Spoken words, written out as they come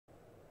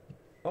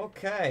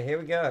Okay, here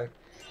we go.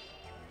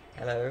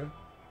 Hello.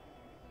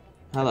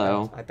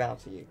 Hello. I bow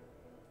to you.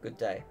 Good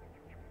day.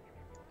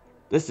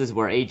 This is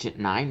where Agent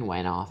 9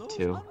 went off Those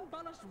to.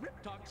 unbalanced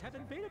riptocs have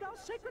invaded our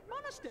sacred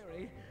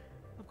monastery.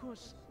 Of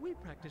course, we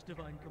practice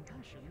divine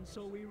compassion,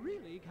 so we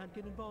really can't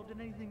get involved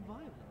in anything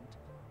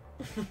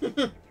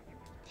violent.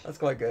 That's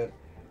quite good.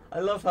 I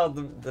love how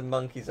the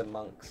monkeys are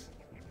monks.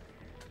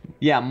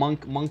 Yeah,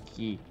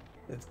 monkey.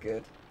 It's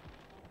good.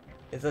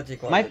 It's actually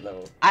quite good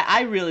level.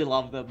 I really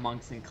love the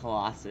monks in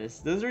Colossus.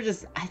 Those are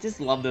I just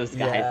love those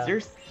guys. Yeah.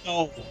 They're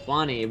so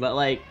funny, but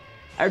like,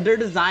 their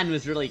design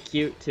was really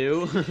cute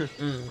too.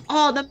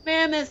 Oh, the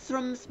mammoths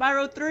from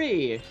Spyro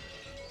 3.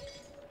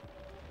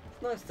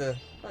 Nice to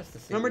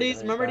see.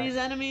 Remember these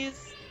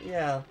enemies?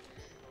 Yeah.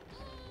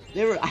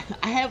 They were.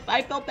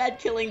 I felt bad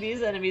killing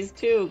these enemies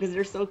too because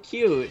they're so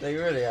cute. They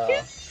really are.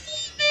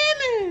 It's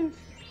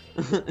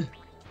mammoth.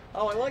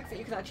 Oh, I like that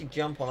you can actually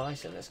jump on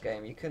ice in this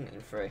game. You couldn't in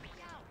 3.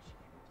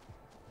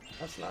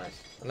 That's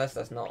nice. Unless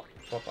that's not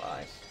proper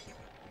ice.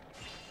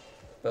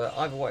 But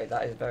either way,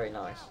 that is very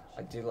nice.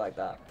 I do like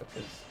that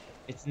because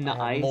It's I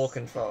nice. have more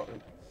control.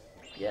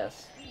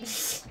 Yes.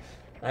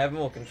 I have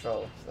more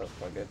control, so that's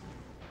quite good.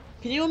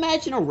 Can you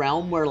imagine a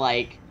realm where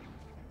like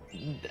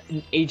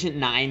Agent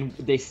 9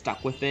 they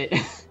stuck with it?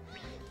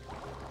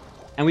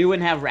 And we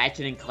wouldn't have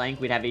Ratchet and Clank,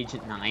 we'd have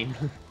Agent 9.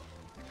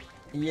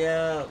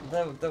 Yeah,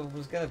 there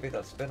was gonna be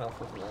that spin-off,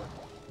 wasn't there?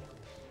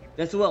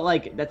 That's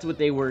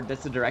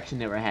the direction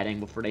they were heading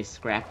before they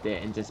scrapped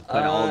it and just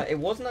put all. It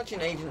wasn't actually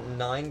an Agent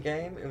 9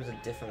 game, it was a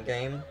different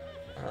game.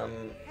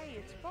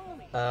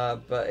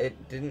 But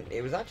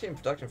it was actually in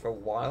production for a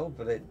while,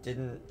 but it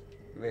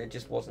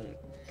just wasn't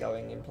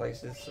going in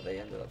places, so they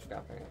ended up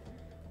scrapping it.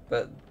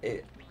 But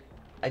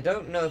I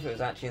don't know if it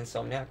was actually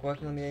Insomniac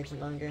working on the Agent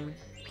 9 game.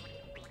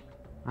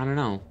 I don't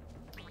know.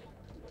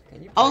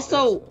 Can you play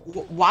Also,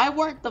 this? why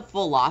weren't the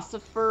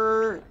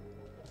philosopher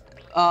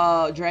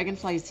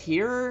dragonflies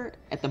here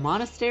at the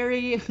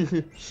monastery?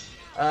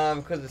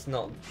 Because it's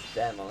not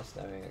their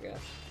monastery, I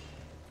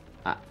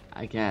guess.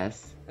 I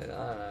guess. I don't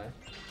know.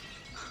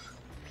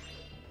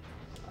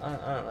 I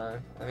don't know.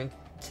 I mean,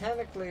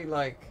 technically,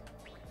 like,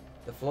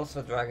 the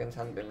Philosopher Dragons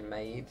hadn't been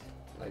made.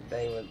 Like,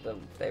 they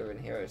were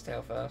in Hero's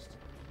Tale first.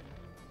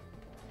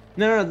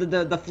 No,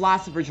 the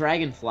philosopher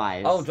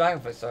dragonflies. Oh,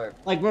 Dragonfly, sorry.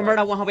 Like, remember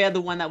that one, how we had the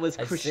one that was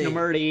I see.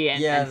 Krishnamurti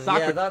and Yeah,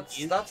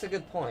 Socrates? that's a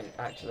good point,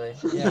 actually.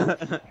 Yeah.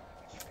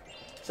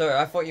 Sorry,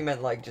 I thought you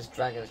meant, like, just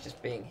dragons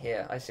just being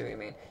here. I see what you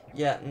mean.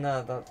 Yeah,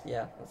 no,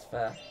 that's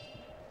fair.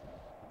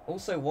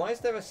 Also, why is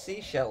there a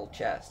seashell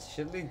chest?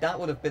 Surely that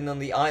would have been on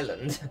the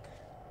island.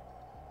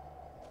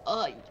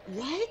 What?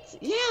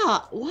 Yeah,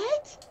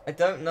 what? I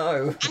don't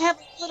know. I have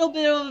a little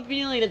bit of a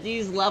feeling that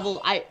these levels,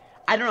 I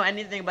don't know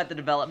anything about the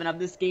development of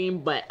this game,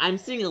 but I'm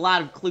seeing a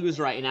lot of clues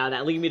right now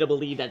that lead me to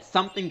believe that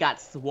something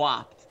got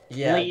swapped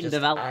late in just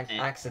development.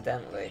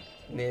 accidentally.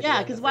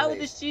 Yeah, because why would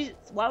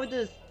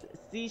the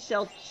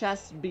seashell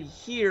chest be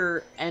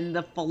here and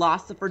the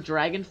philosopher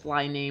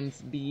dragonfly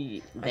names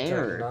be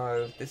there? I don't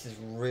know. This is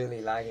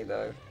really laggy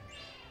though.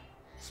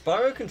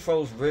 Spyro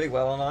controls really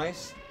well on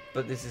ice,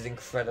 but this is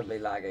incredibly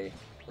laggy.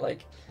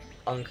 Like,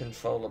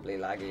 uncontrollably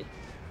laggy.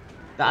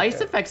 The ice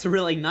effect's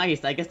really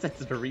nice. I guess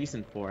that's the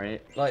reason for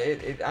it. Like,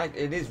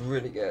 it is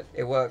really good.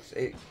 It works.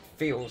 It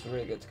feels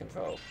really good to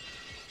control.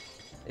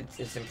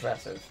 It's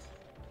impressive.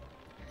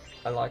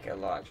 I like it a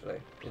lot,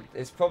 actually.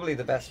 It's probably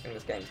the best thing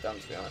this game's done,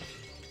 to be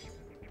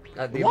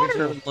honest. The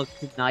water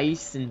looks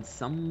nice in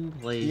some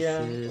places. Yeah,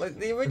 like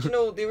the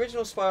original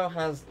Spyro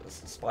has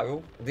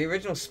The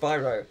original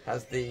Spyro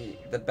has the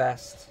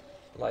best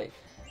like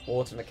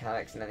water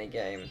mechanics in any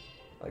game.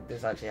 Like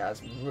this actually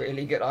has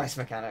really good ice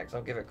mechanics.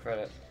 I'll give it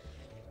credit.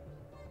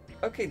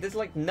 Okay, there's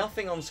like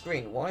nothing on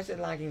screen. Why is it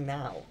lagging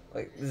now?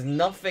 Like there's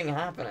nothing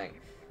happening.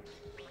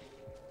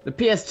 The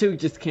PS2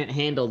 just can't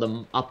handle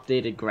the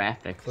updated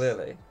graphics.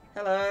 Clearly.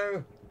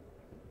 Hello.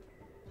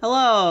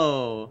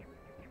 Hello.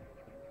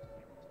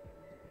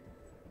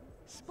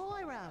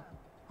 Spyro,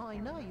 I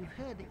know you've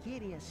heard that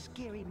Yeti are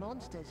scary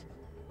monsters,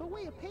 but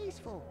we are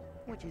peaceful,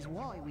 which is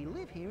why we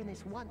live here in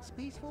this once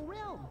peaceful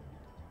realm.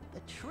 The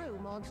true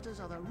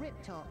monsters are the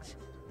Riptocs,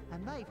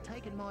 and they've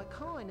taken my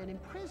kind and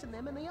imprisoned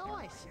them in the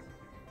ice.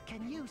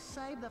 Can you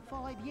save the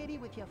 5 Yeti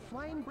with your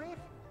flame breath?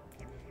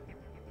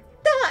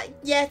 That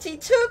Yeti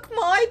took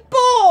my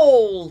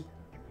ball!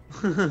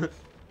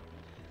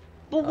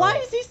 But why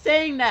is he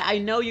saying that? I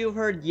know you've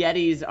heard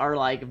Yetis are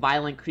like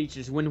violent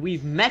creatures when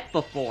we've met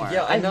before.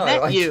 Yeah, I know.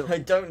 I've met you. I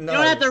don't know. You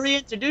don't have to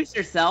reintroduce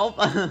yourself.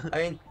 I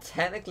mean,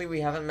 technically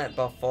we haven't met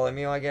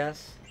Bartholomew, I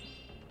guess.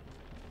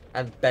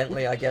 And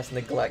Bentley, I guess,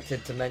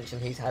 neglected to mention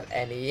he's had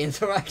any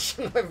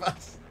interaction with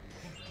us.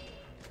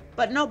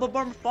 But no, but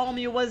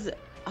Bartholomew was...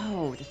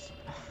 Oh,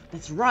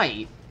 that's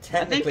right.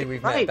 Technically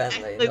we've met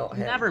Bentley, Actually, not we've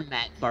him. never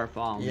met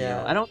Bartholomew.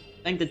 Yeah. I don't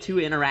think the two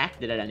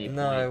interacted at any point.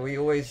 No, we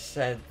always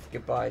said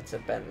goodbye to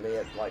Bentley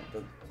at, like,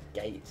 the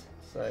gate,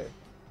 so...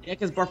 Yeah,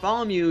 because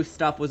Bartholomew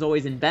stuff was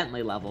always in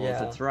Bentley levels, Yeah.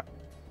 that's right.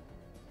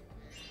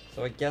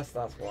 So I guess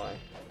that's why.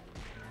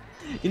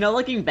 You know,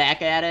 looking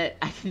back at it,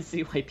 I can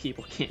see why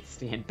people can't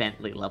stand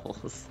Bentley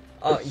levels.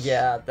 Oh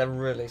yeah, they're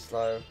really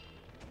slow.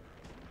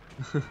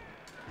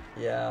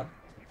 Yeah.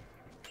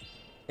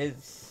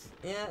 It's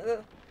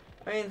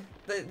I mean,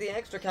 the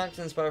extra characters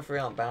in Spyro 3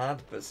 aren't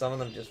bad, but some of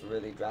them just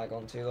really drag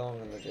on too long,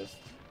 and they're just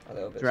a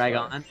little bit Drag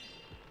slow. on?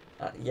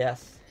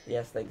 Yes,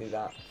 they do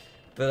that.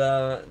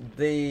 But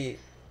the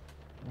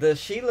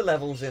Sheila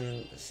levels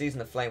in Season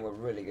of Flame were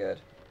really good.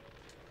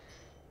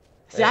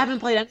 See, I haven't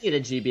played any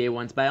of the GBA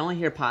ones, but I only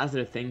hear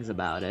positive things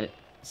about it.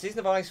 Season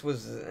of Ice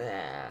was,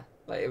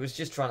 like, it was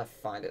just trying to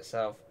find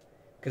itself.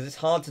 Because it's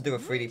hard to do a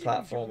 3D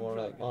platform on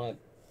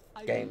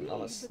a game,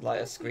 on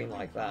a screen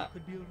like that.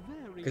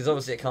 Because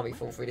obviously it can't be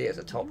full 3D, it's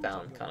a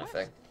top-down kind of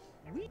thing.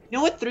 You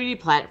know what 3D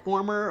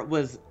platformer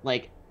was,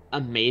 like,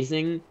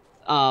 amazing?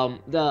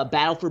 The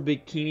Battle for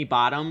Bikini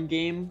Bottom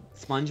game,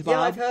 SpongeBob.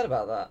 Yeah, I've heard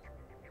about that.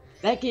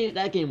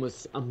 That game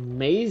was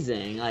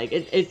amazing. Like,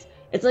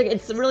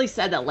 it's really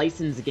sad that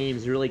licensed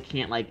games really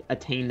can't, like,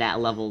 attain that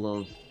level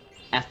of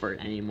effort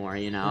anymore,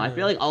 you know? I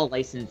feel like all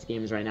licensed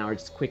games right now are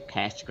just quick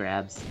cash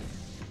grabs.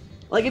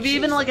 Like, if you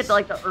even look at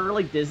the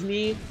early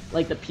Disney,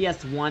 like the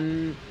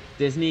PS1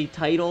 Disney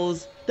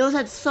titles, those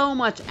had so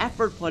much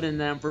effort put in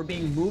them for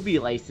being movie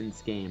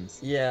licensed games.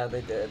 Yeah,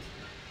 they did.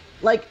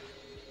 Like,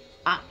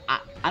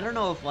 I don't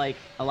know if, like,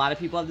 a lot of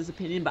people have this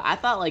opinion, but I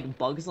thought, like,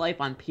 Bugs Life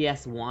on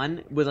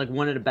PS1 was, like,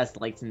 one of the best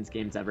licensed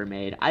games ever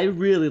made. I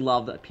really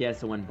love the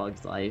PS1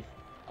 Bugs Life.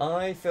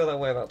 I feel that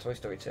way about Toy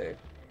Story 2.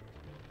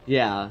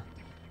 Yeah.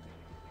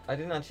 I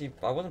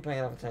wasn't paying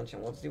enough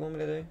attention. What did you want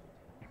me to do?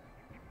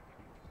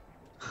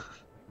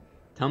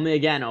 Tell me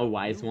again, oh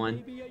wise one.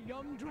 You may be a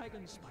young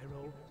dragon,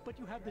 Spyro, but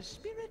you have the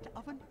spirit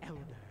of an elder.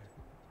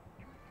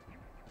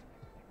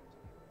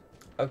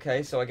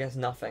 Okay, so I guess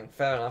nothing.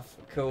 Fair enough.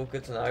 Cool,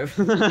 good to know.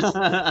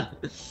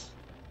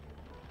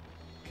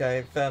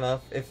 Okay, fair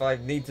enough. If I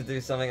need to do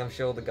something, I'm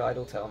sure the guide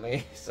will tell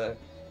me, so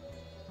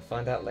I'll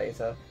find out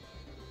later.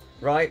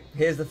 Right,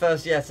 here's the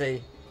first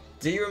Yeti.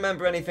 Do you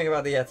remember anything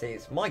about the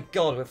Yetis? My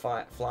god, we're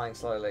flying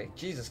slowly.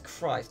 Jesus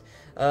Christ.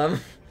 Do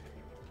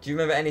you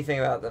remember anything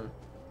about them?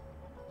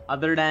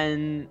 Other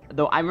than,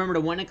 though, I remember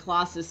the one in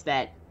Colossus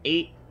that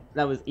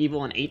was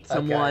evil and ate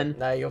someone. Okay,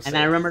 now you'll see. And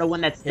then I remember the one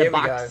that's the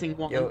boxing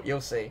one.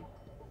 You'll see.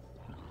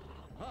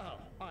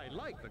 I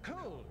like the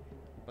cold,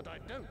 but I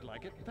don't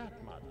like it that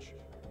much.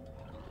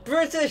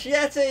 British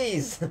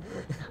Yetis!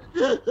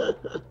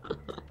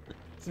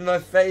 It's my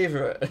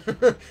favourite.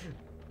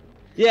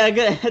 Yeah,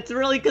 good. It's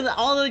really because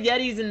all the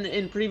Yetis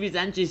in previous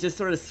entries just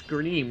sort of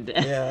screamed.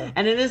 Yeah.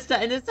 And in this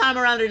time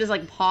around, they're just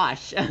like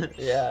posh.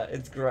 Yeah,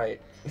 it's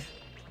great.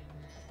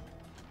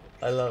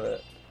 I love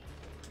it.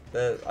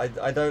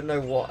 I don't know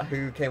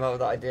who came up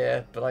with that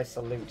idea, but I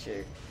salute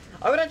you.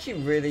 I would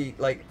actually really,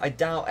 like, I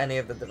doubt any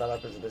of the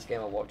developers of this game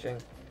are watching,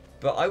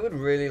 but I would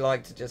really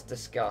like to just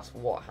discuss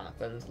what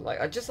happened. Like,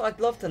 I'd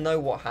love to know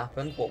what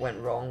happened, what went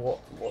wrong,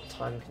 what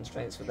time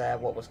constraints were there,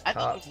 what was cut.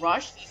 I think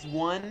Rush is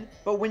one,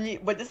 but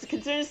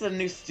considering this is a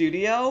new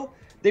studio,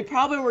 they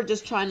probably were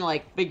just trying to,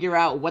 like, figure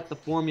out what the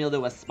formula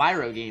to a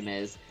Spyro game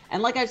is.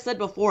 And like I've said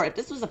before, if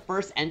this was the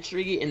first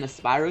entry in the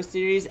Spyro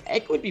series,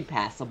 it could be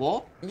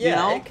passable. Yeah, you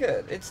know? it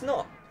could. It's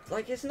not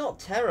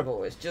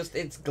terrible. It's just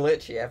it's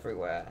glitchy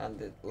everywhere,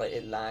 and it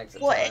lags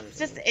at times. It's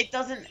just it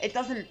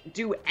doesn't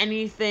do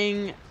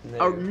anything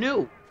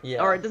new.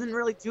 Yeah. Or it doesn't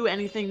really do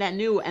anything that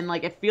new, and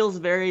like it feels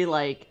very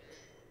like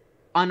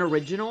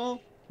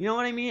unoriginal. You know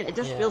what I mean? It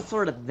just feels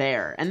sort of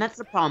there, and that's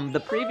the problem.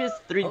 The previous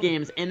three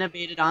games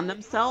innovated on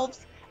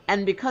themselves.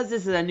 And because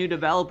this is a new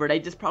developer, they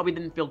just probably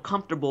didn't feel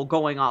comfortable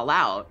going all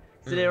out.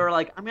 So they were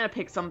like, I'm gonna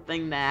pick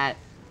something that,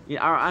 you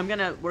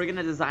know, we're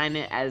gonna design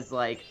it as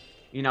like,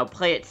 you know,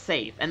 play it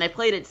safe. And they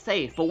played it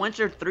safe, but once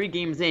you're 3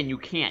 games in, you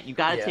can't. You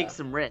gotta take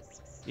some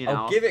risks, you know?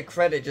 I'll give it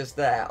credit just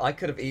there. I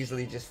could have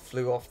easily just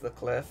flew off the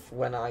cliff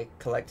when I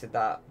collected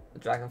that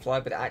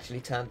Dragonfly, but it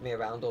actually turned me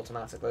around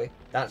automatically.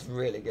 That's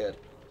really good.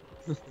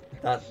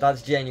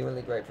 That's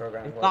genuinely great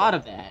programming. I thought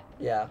of that.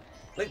 Yeah.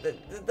 Like,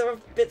 there are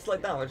bits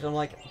like that which I'm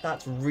like,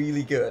 that's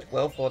really good,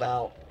 well thought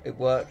out, it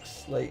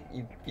works, like,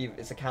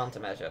 it's a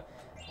countermeasure.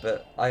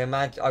 But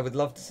I would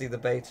love to see the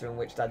beta in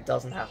which that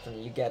doesn't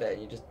happen, you get it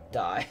and you just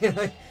die.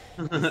 Like,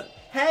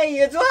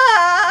 hey, it's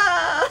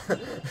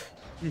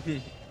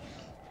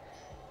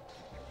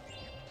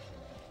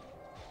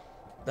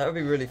That would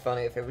be really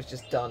funny if it was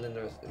just done and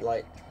there was,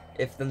 like,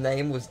 if the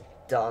name was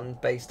done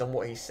based on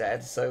what he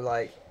said,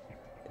 so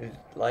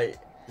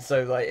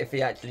if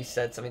he actually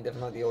said something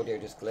different, like the audio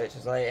just glitched,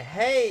 it's like,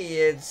 hey,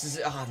 it's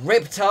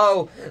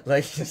Ripto!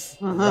 Like, just,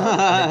 and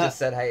it just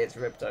said, hey, it's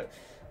Ripto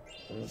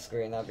on the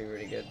screen. That'd be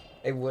really good.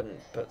 It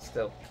wouldn't, but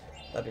still,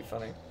 that'd be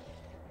funny.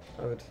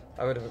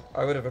 I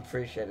would have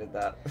appreciated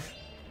that.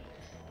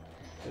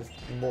 Just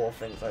more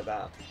things like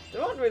that.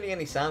 There aren't really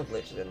any sound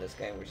glitches in this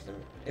game, which is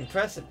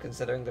impressive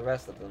considering the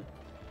rest of them.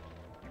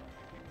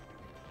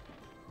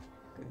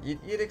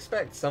 You'd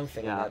expect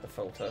something in there to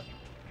falter.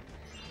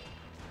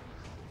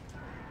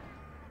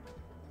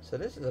 So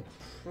this is a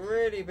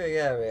pretty big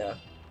area.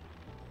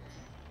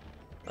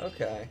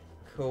 Okay,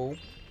 cool.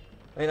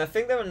 I mean, I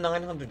think there are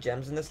 900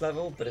 gems in this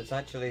level, but it's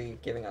actually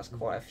giving us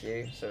quite a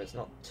few, so it's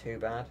not too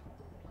bad.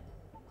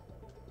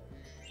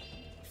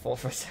 Thought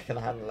for a second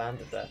I hadn't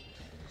landed there.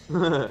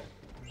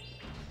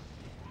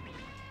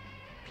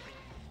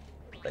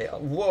 They are.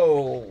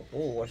 Whoa!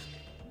 Oh,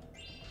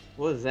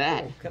 What was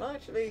that? oh, can I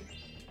actually?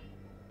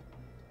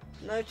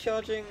 No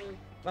charging.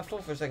 I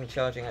thought for a second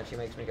charging actually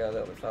makes me go a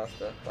little bit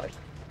faster, but I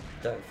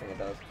don't think it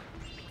does.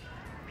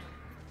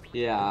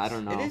 Yeah, I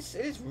don't know. It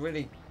is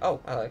really. Oh,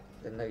 hello.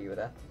 Didn't know you were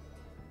there.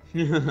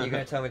 You're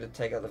gonna tell me to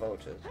take out the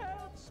vultures?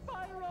 Help,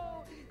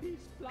 Spyro! He's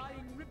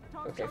flying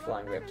Riptox. Okay,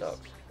 flying Riptox.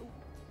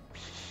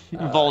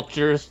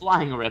 Vultures,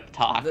 flying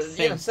Riptox.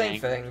 Same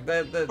thing.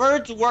 The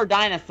Birds were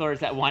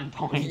dinosaurs at one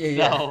point,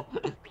 Yeah. so...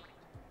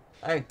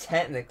 I mean,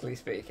 technically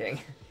speaking,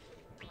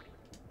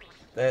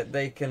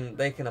 they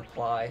can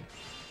apply.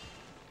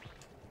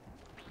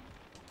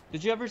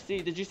 Did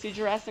you see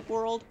Jurassic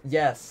World?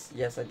 Yes,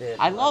 I did.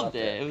 I loved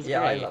it. It was yeah,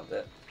 great. I loved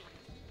it.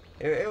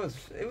 It was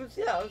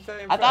yeah, I was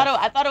very I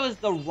impressed. thought it was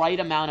the right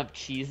amount of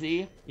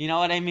cheesy. You know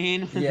what I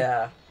mean?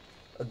 Yeah.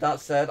 That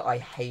said, I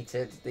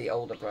hated the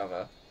older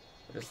brother.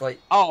 Just like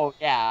Oh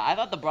yeah, I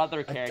thought the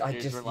brother I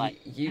characters just were like.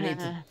 you need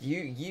to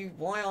you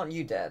why aren't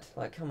you dead?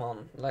 Like come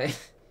on, like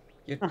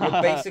you're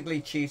basically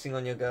cheating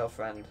on your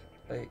girlfriend.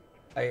 Like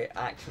I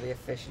actually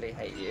officially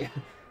hate you.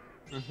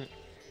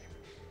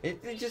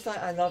 It just like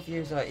I love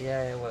you. It's like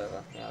yeah,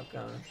 whatever. Yeah,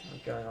 I'm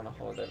going on a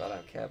holiday that I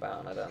don't care about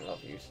and I don't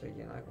love you. So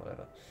you know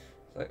whatever.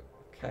 So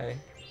okay,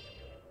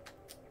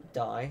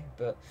 die.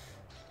 But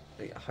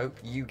I hope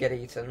you get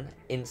eaten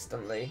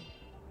instantly,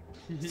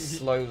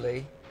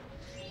 slowly.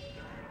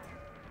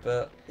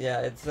 But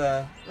yeah, it's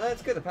no,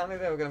 it's good. Apparently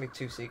there were going to be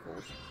 2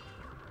 sequels.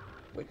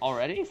 Which,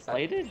 Already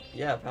slated?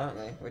 yeah,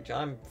 apparently, which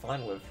I'm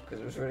fine with because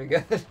it was really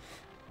good.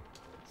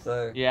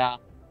 So Yeah.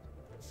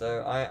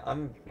 so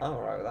I'm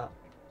alright with that.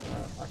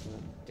 I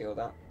can deal with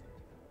that.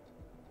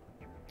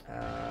 What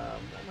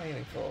am I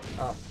aiming for?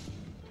 Oh,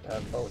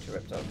 vulture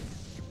Riptide.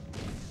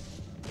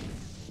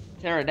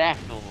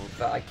 Pterodactyls.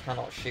 But I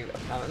cannot shoot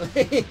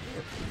apparently.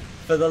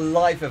 For the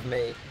life of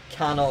me,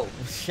 cannot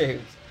shoot.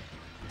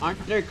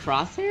 Aren't there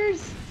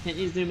crosshairs? Can't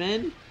you zoom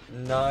in?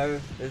 No,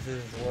 this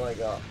is what I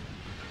got.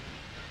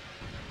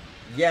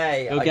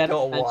 Yay, You'll I get it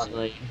got one.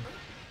 eventually.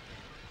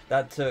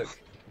 That took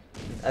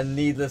a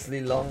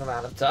needlessly long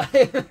amount of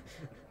time.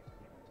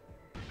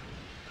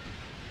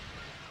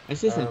 I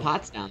see some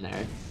pots down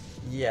there.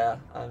 Yeah,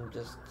 I'm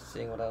just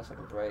seeing what else I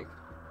can break.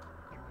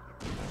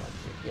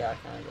 Yeah, I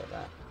can get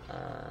that.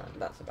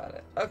 That's about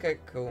it. Okay,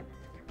 cool.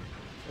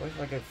 So where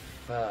should I go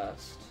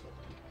first?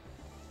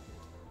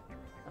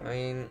 I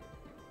mean,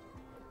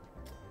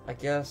 I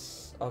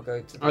guess I'll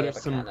go to the other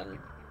cannon.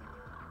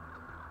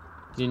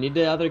 Do you need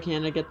the other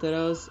cannon to get to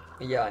those?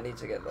 Yeah, I need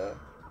to get the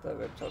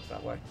Riptox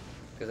that way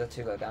because they're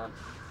too low down.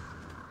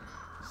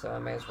 So I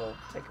may as well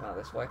take them out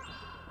this way.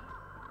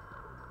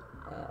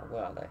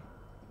 Where are they?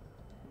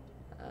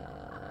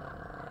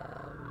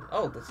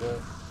 Oh, there's a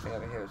thing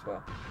over here as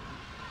well.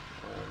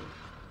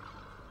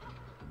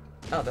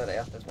 Oh, there they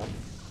are. There's one.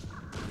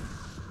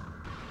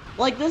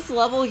 Like this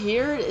level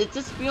here, it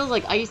just feels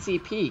like Icy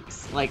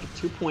Peaks, like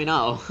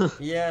 2.0.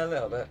 Yeah, a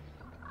little bit.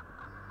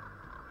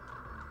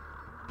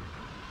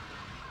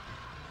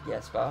 Yeah,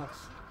 Sparks.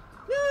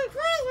 Hey,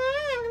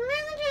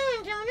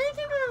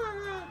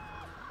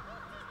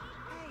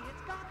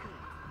 it's Gaku.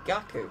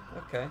 Gaku.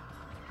 Okay.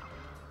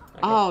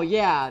 Oh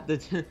yeah,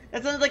 that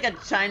sounds like a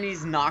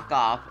Chinese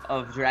knockoff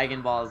of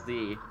Dragon Ball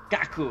Z.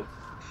 Gaku.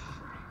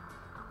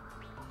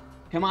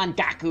 Come on,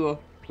 Gaku.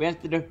 We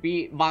have to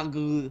defeat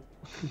Magu.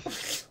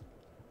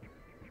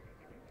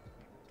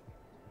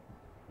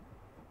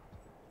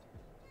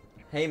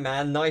 Hey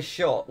man, nice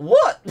shot.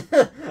 What?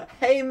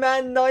 Hey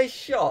man, nice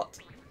shot.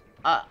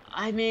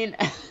 I mean,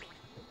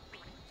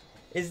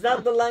 Is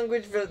that the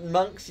language that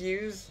monks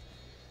use?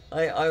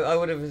 I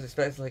would have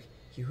expected like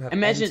you have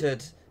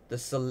entered the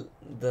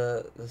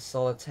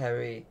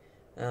solitary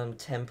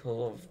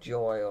temple of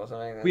joy or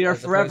something. we are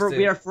forever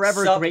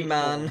Sup, grateful.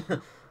 man.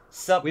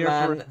 Sup,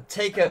 man.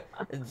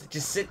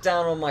 Just sit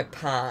down on my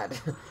pad.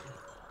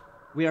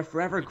 We are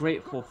forever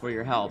grateful for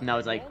your help. Now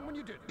it's like, When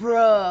you did.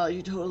 bruh,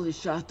 you totally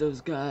shot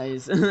those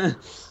guys. Didn't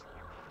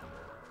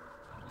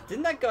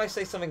that guy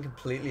say something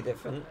completely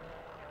different?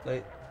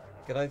 Like,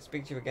 could I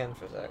speak to you again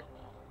for a sec?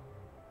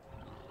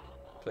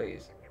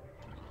 Please.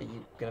 Are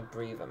you gonna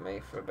breathe at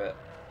me for a bit?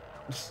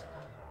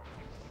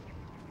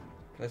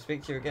 Can I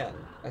speak to you again?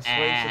 I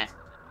swear you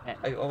said...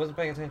 I wasn't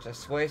paying attention. I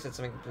swear you said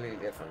something completely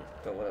different,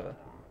 but whatever.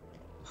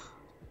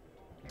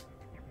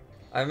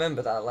 I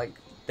remember that, like,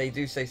 they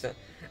do say so.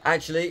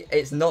 Actually,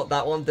 it's not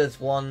that one. There's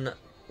one...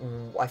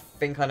 I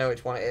think I know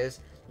which one it is.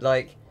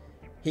 Like,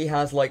 he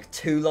has, like,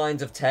 2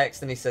 lines of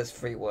text and he says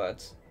 3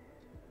 words.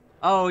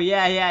 Oh,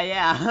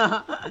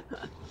 yeah.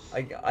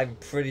 I'm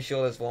pretty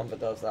sure there's one that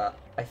does that.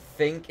 I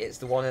think it's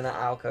the one in that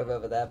alcove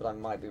over there, but I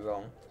might be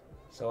wrong.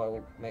 So I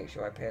will make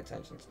sure I pay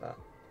attention to that.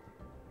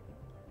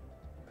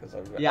 Because I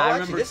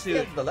remember this too. is the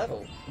end of the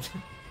level.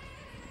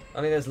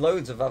 I mean, there's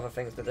loads of other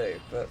things to do,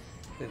 but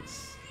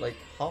it's like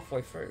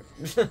halfway through.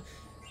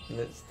 And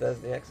there's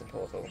the exit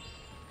portal.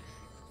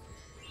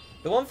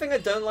 The one thing I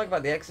don't like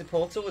about the exit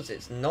portal is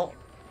it's not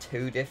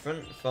too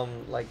different from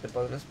like the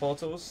bonus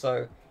portals,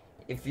 so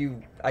if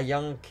a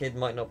young kid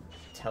might not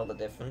tell the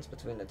difference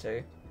between the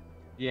two.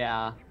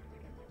 Yeah.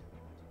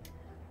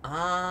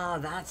 Ah,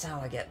 that's how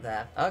I get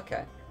there.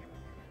 Okay.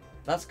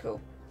 That's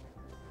cool.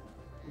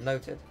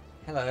 Noted.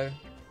 Hello.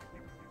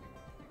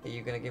 Are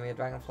you gonna give me a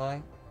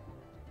dragonfly?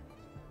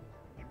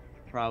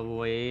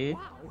 Probably.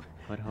 Wow.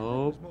 Would That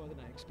hope. was more than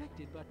I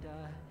expected, but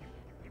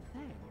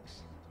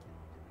thanks.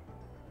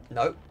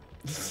 Nope.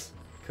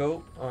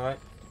 Cool. Alright.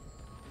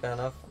 Fair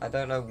enough. I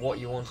don't know what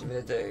you wanted me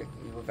to do.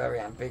 You were very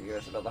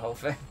ambiguous about the whole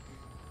thing.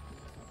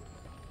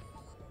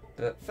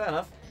 But fair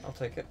enough. I'll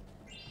take it.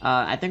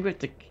 I think we have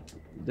to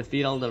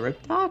defeat all the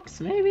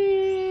Riptocs,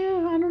 maybe?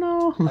 I don't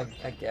know.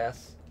 I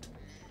guess.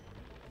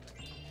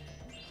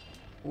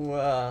 Ooh,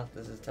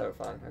 this is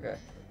terrifying. Okay.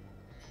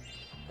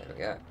 There we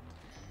go.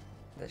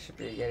 There should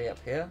be a Yeti up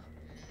here.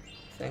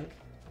 I think.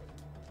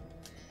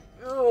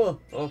 Oh,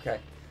 okay.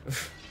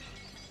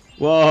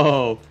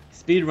 Whoa!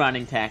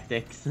 Speedrunning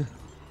tactics.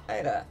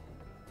 Hey there.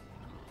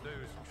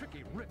 Those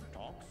tricky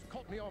Riptocs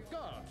caught me off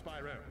guard,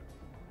 Spyro.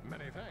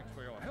 Many thanks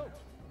for your help.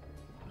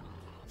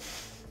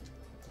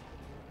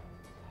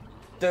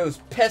 Those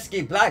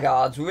pesky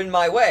blackguards were in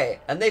my way,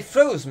 and they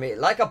froze me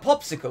like a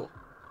popsicle.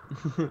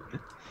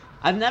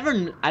 I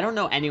don't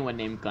know anyone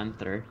named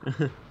Gunther.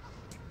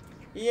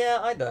 Yeah,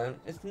 I don't.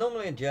 It's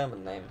normally a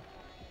German name.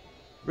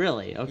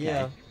 Really? Okay.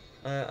 Yeah,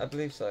 I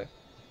believe so.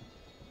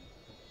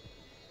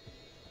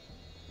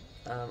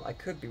 I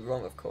could be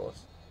wrong, of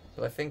course,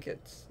 but I think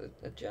it's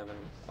a German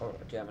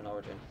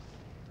origin.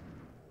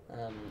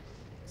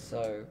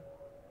 So.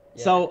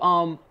 Yeah.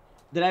 So,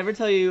 did I ever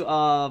tell you,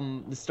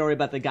 the story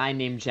about the guy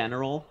named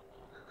General?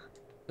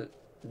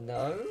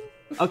 No.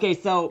 Okay,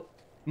 so,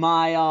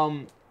 my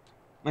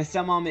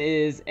stepmom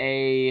is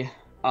a,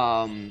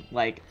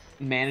 like,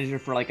 manager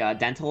for, like, a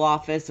dental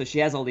office, so she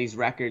has all these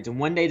records, and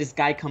one day this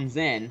guy comes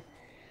in,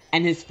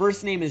 and his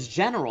first name is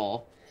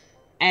General,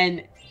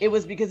 and it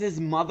was because his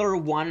mother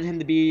wanted him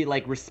to be,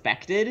 like,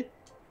 respected,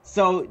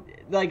 so,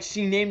 like,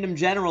 she named him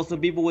General so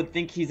people would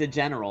think he's a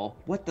general.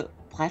 What the...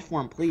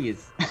 Platform,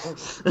 please.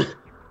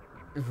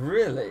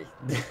 Really?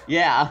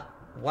 Yeah.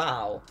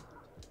 Wow.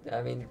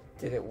 I mean,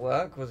 did it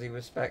work? Was he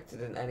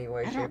respected in any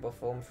way, shape, or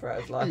form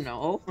throughout his life?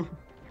 No.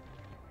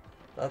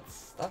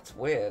 That's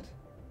weird.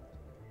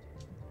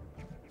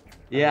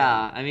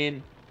 Yeah, I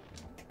mean,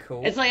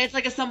 Cool. it's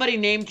like if somebody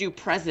named you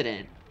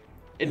president.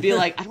 It'd be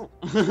like, I don't.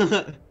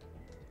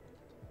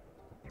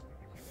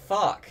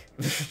 Fuck.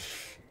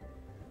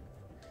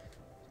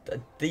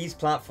 These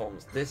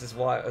platforms. This is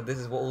what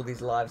all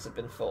these lives have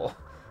been for.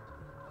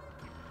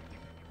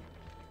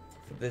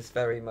 For this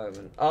very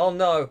moment. Oh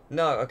no,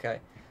 no. Okay.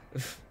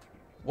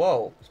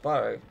 Whoa,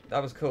 Spyro,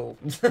 that was cool.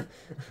 That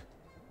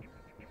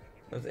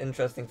was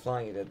interesting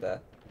flying you did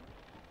there.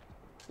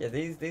 Yeah,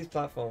 these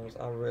platforms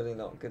are really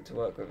not good to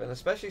work with, and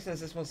especially since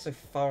this one's so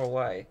far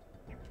away.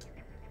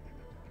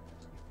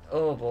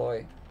 Oh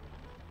boy.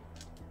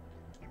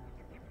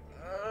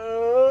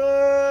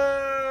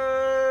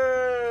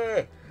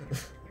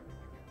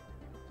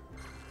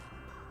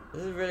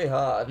 This is really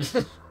hard.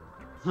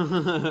 I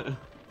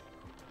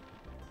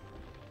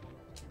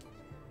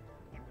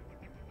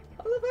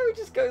love how it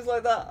just goes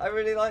like that. I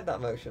really like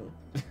that motion.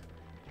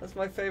 That's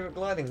my favourite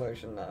gliding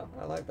motion now.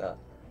 I like that.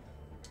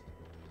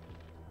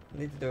 I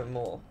need to do it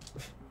more.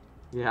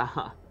 Yeah.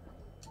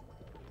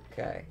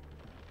 Okay.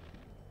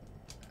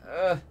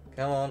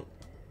 Come on.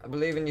 I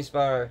believe in you,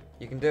 Spyro.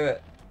 You can do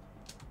it.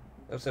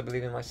 I also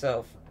believe in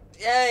myself.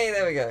 Yay,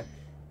 there we go.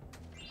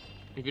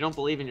 If you don't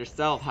believe in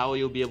yourself, how will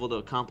you be able to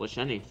accomplish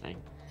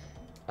anything?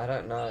 I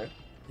don't know.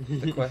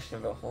 The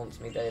question that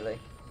haunts me daily.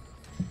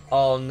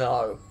 Oh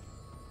no.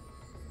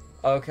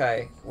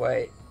 Okay,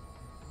 wait.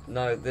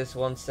 No, this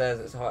one says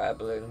it's a hot air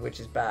balloon, which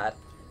is bad.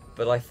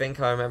 But I think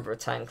I remember a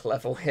tank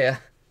level here.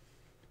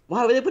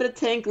 Why would they put a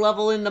tank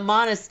level in the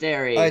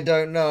monastery? I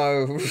don't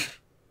know.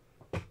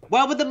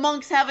 Why would the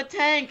monks have a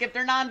tank if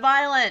they're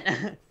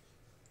non-violent?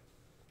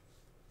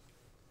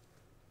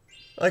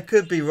 I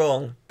could be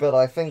wrong, but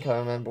I think I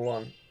remember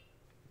one.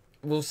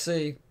 We'll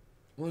see.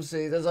 We'll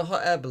see. There's a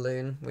hot air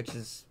balloon, which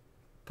is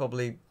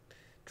probably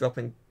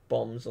dropping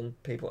bombs on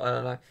people. I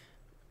don't know.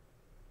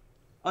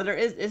 Oh,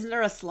 isn't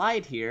there a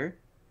slide here?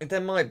 There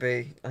might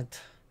be.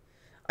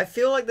 I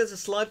feel like there's a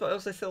slide, but I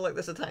also feel like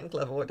there's a tank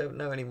level. I don't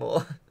know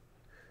anymore.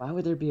 Why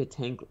would there be a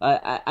tank?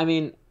 I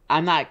mean,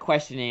 I'm not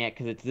questioning it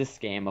because it's this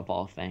game of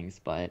all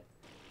things, but...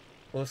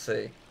 We'll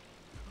see.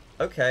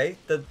 Okay,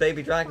 the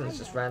baby dragon's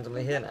just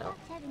randomly here now.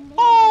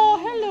 Oh,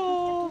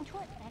 hello!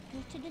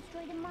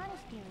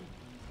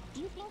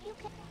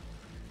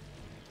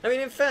 I mean,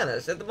 in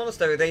fairness, at the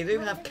monastery they do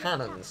have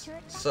cannons,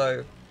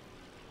 so...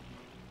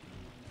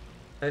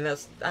 I mean,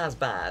 that's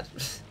bad.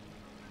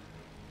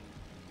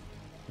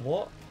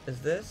 What is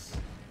this?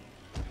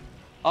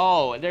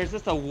 Oh, there's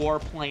just a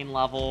warplane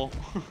level.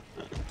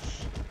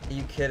 Are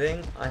you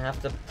kidding? I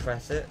have to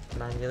press it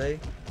manually?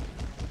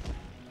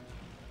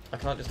 I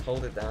can't just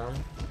hold it down?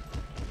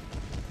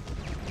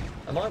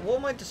 What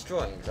am I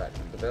destroying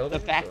exactly? The building?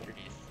 The factories.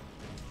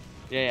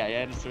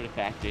 Yeah, destroy the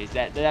factories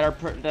that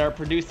are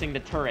producing the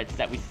turrets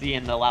that we see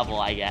in the level,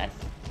 I guess.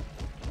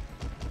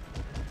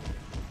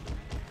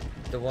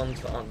 The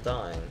ones that aren't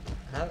dying.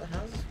 How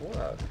does this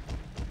work?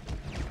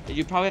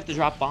 You probably have to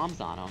drop bombs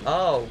on them.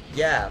 Oh,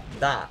 yeah,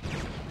 that.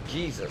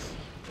 Jesus.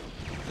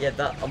 Yeah,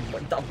 that.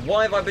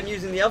 Why have I been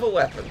using the other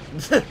weapon?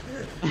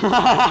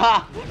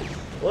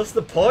 What's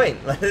the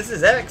point? Like, this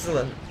is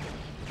excellent.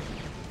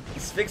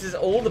 This fixes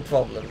all the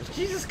problems.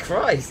 Jesus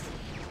Christ.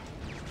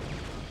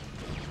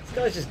 This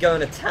guy's just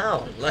going to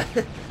town. Like,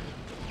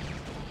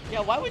 Yeah,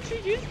 why would you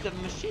use the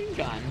machine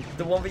gun?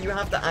 the one that you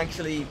have to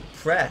actually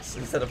press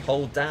instead of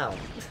hold down.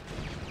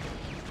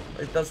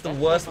 Like, that's the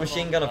worst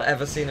machine gun I've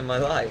ever seen in my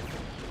life.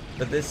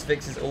 But this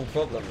fixes all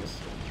problems.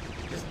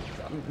 Just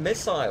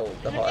missile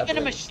the hot Isn't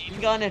a machine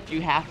gun if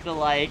you have to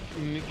like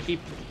keep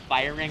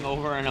firing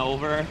over and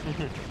over?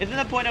 Isn't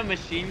the point of a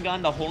machine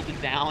gun to hold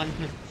it down?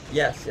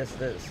 Yes,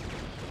 it is.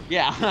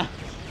 Yeah.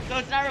 So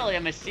it's not really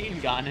a machine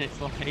gun.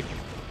 It's like.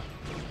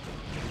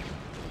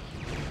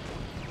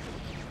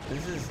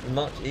 This is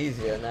much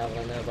easier now that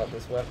I know about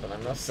this weapon, I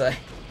must say.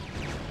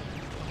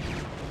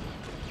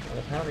 I'm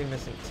apparently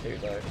missing 2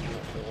 though, I'm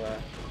not sure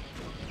where.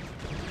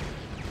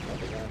 Might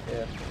be around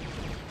here.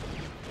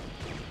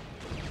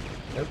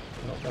 Nope,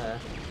 not there.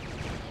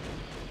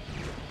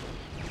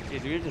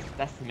 Dude, you're just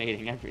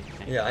decimating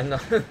everything. Yeah, I know.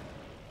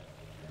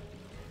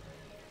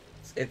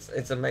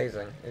 it's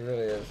amazing, it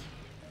really is.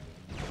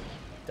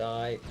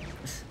 Die.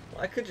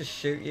 I could just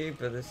shoot you,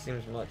 but this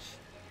seems much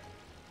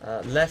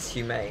less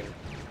humane.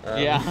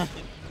 Yeah.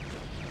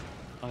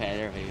 Okay,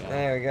 there we go.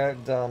 There we go,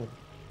 done.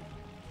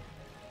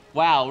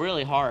 Wow,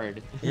 really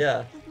hard.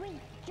 Yeah. Great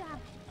job,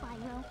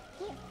 Spyro.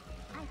 Here,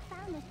 I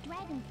found this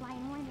dragonfly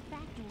in one of the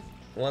factories.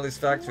 One of these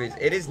factories.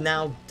 It is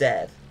now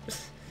dead.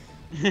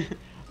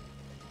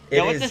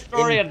 Yeah, what's the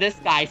story of this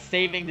guy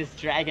saving this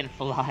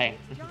dragonfly?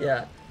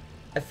 Yeah.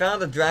 I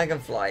found a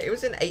dragonfly. It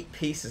was in 8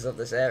 pieces of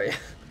this area.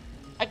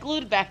 I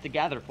glued it back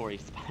together for you,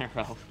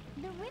 Spyro.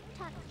 The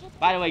riptide just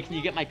By the way, can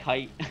you get my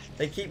kite?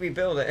 They keep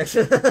rebuilding it.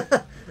 So what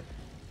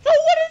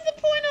is the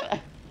point of...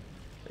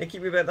 They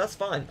keep rebuilding. That's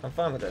fine. I'm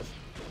fine with this.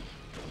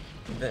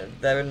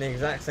 They're in the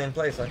exact same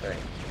place, I think.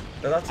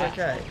 But that's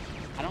okay.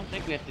 I don't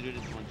think we have to do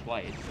this one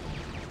twice.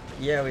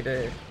 Yeah, we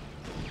do.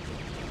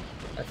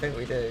 I think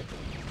we do.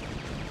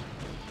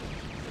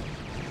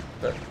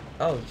 But,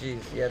 oh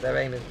jeez, yeah, their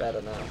aim is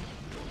better now.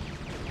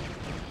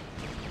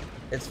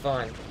 It's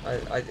fine.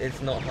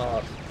 It's not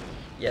hard.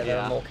 Yeah, there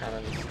are more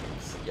cannons.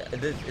 Yeah,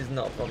 it is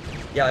not a problem.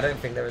 Yeah, I don't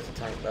think there is a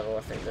tank level.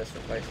 I think this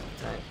replaces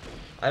the tank.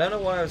 I don't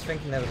know why I was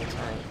thinking there was a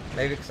tank.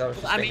 Maybe because I was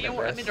just thinking of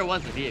this. I mean, there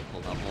was a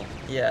vehicle level.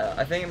 Yeah,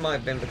 I think it might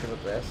have been because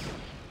of this.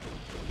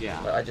 Yeah.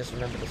 But I just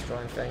remember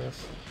destroying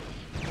things.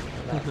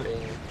 And that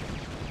being...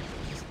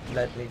 just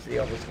led me to the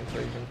obvious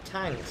conclusion.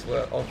 Tanks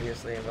were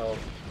obviously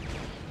involved.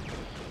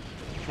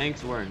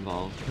 Tanks were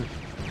involved.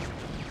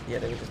 Yeah,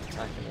 they were just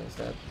attacking me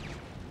instead.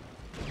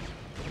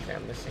 Okay,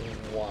 I'm missing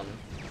 1.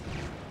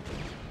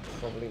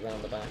 Probably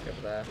round the back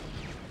over there.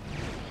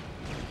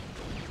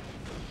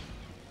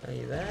 Are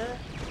you there?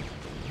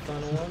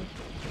 Final one?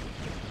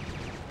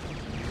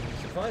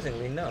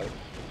 Surprisingly, no.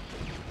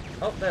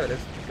 Oh, there it is.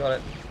 Got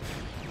it.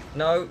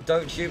 No,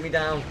 don't shoot me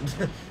down.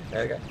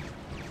 There we go.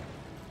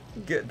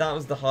 Good. That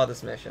was the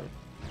hardest mission.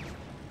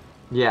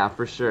 Yeah,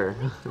 for sure.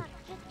 just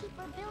keep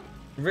her building.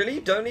 Really?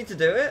 You don't need to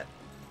do it?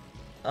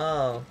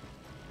 Oh.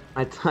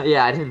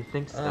 Yeah, I didn't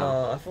think so.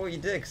 Oh, I thought you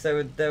did, because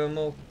there were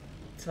more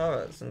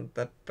turrets and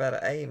they're better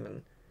aim.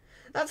 And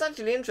that's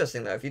actually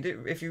interesting, though. If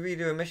you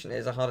redo a mission, it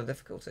is a harder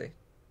difficulty.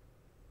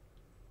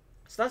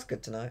 So that's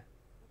good to know.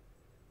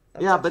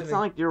 That's yeah, but it's not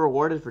like you're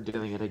rewarded for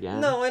doing it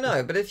again. No, I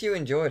know, but if you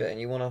enjoyed it and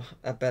you want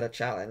a better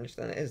challenge,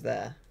 then it is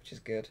there, which is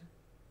good.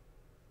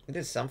 It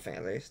is something,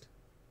 at least.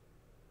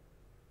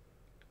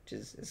 Which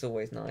is, it's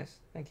always nice.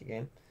 Thank you,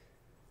 game.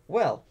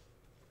 Well,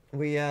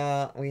 we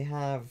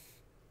have...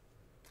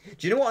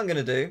 Do you know what I'm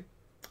going to do?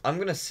 I'm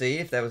going to see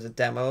if there was a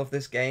demo of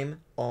this game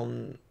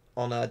on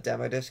a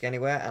demo disc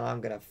anywhere, and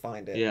I'm going to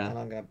find it, and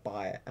I'm going to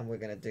buy it, and we're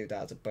going to do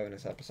that as a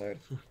bonus episode.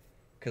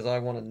 Because I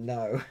want to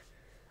know.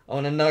 I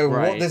want to know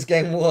what this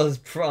game was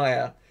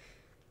prior.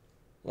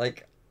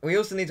 Like, we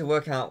also need to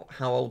work out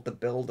how old the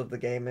build of the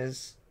game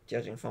is,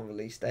 judging from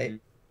release date.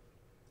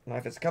 Now,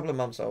 if it's a couple of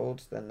months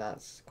old, then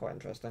that's quite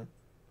interesting.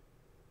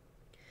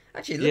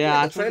 Actually, looking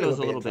at the trailer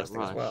would be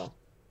interesting as well.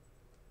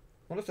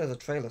 What if there's a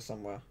trailer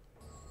somewhere?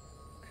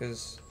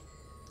 Because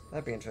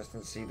that'd be interesting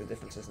to see the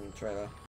differences in the trailer.